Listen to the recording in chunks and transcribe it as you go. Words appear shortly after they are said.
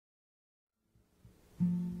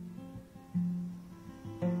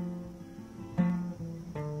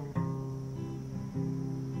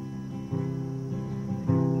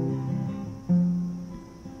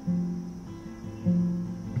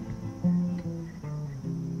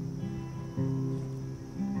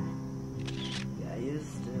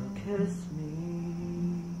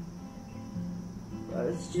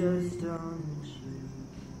just on the cheek.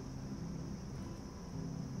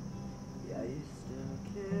 Yeah, you still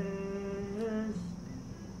kiss me.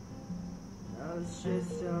 Now it's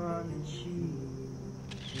just on the cheek.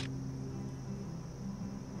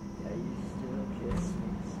 Yeah, you still kiss me.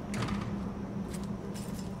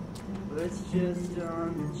 But it's just on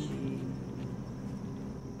the cheek.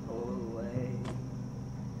 You pull away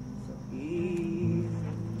so easy.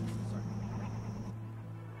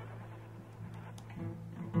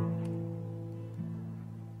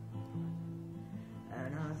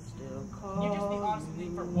 And I still call. Can you just be honest with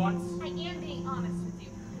me for once? I am being honest with you.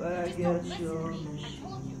 But I You just don't get listen your to me. I machine.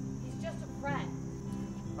 told you, he's just a friend.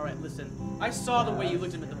 Alright, listen. I saw the way you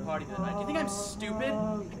looked at him at the party that night. Do you think I'm stupid?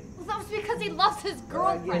 Well, that was because he loves his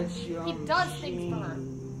girlfriend. He does things for her.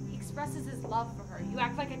 He expresses his love for her. You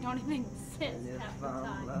act like I don't even exist And if half the I'm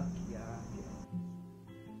time. lucky, I get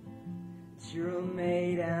it's your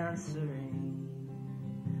roommate answering.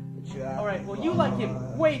 Alright, well you like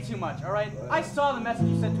him way too much, alright? I saw the message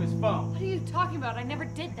you sent to his phone. What are you talking about? I never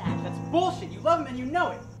did that. That's bullshit. You love him and you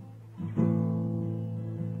know it.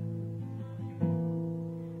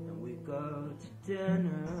 And we go to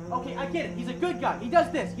dinner. Okay, I get it. He's a good guy. He does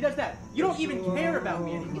this. He does that. You don't even care about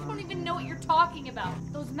me You anymore. don't even know what you're talking about.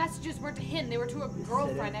 Those messages weren't to him. They were to a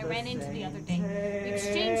girlfriend I ran into the other day. We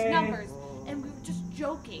exchanged numbers, and we were just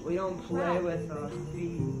joking. We don't play with our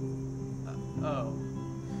feet. Oh.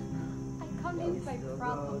 I come to you with my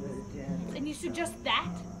problems, and you suggest that?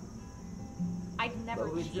 I'd never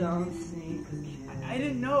But we cheat. don't sneak a kiss I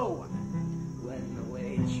didn't know. when the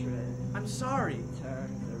waitress I'm sorry.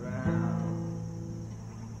 turns around.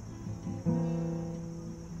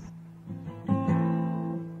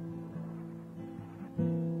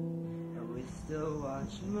 And we still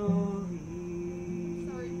watch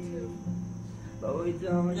movies. Sorry, too. But we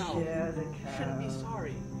don't No, share the you couch. shouldn't be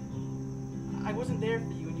sorry. I wasn't there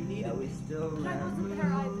for you and you Yeah, needed we me. still But I rent wasn't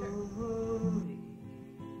there either. movies.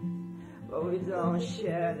 But we don't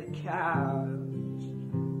share the couch.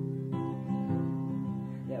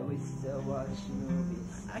 Yeah, we still watch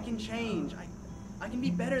movies. I can change. I can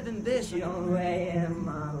be better than this. You don't lay in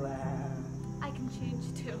my lap. I can change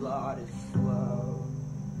too. Blood is slow.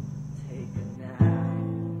 Take a nap.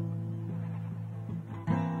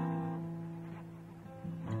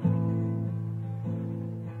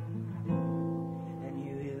 And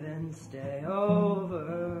you even stay over.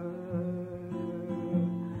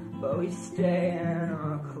 But we stay in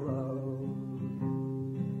our clothes.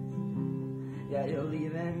 Yeah, you'll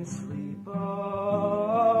even sleep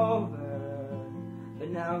over. But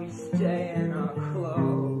now we stay in our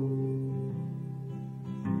clothes.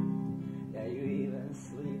 Yeah, you even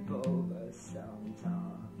sleep over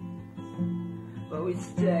sometimes. But we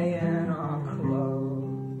stay in our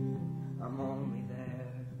clothes. I'm only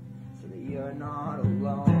there so that you're not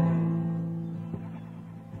alone.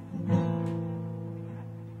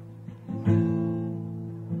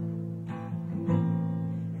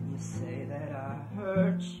 And you say that I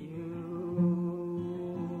hurt you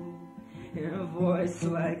in a voice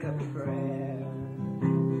like a prayer.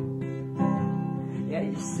 Yeah,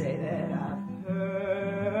 you say that I've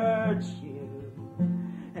hurt you,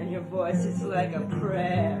 and your voice is like a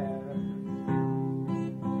prayer.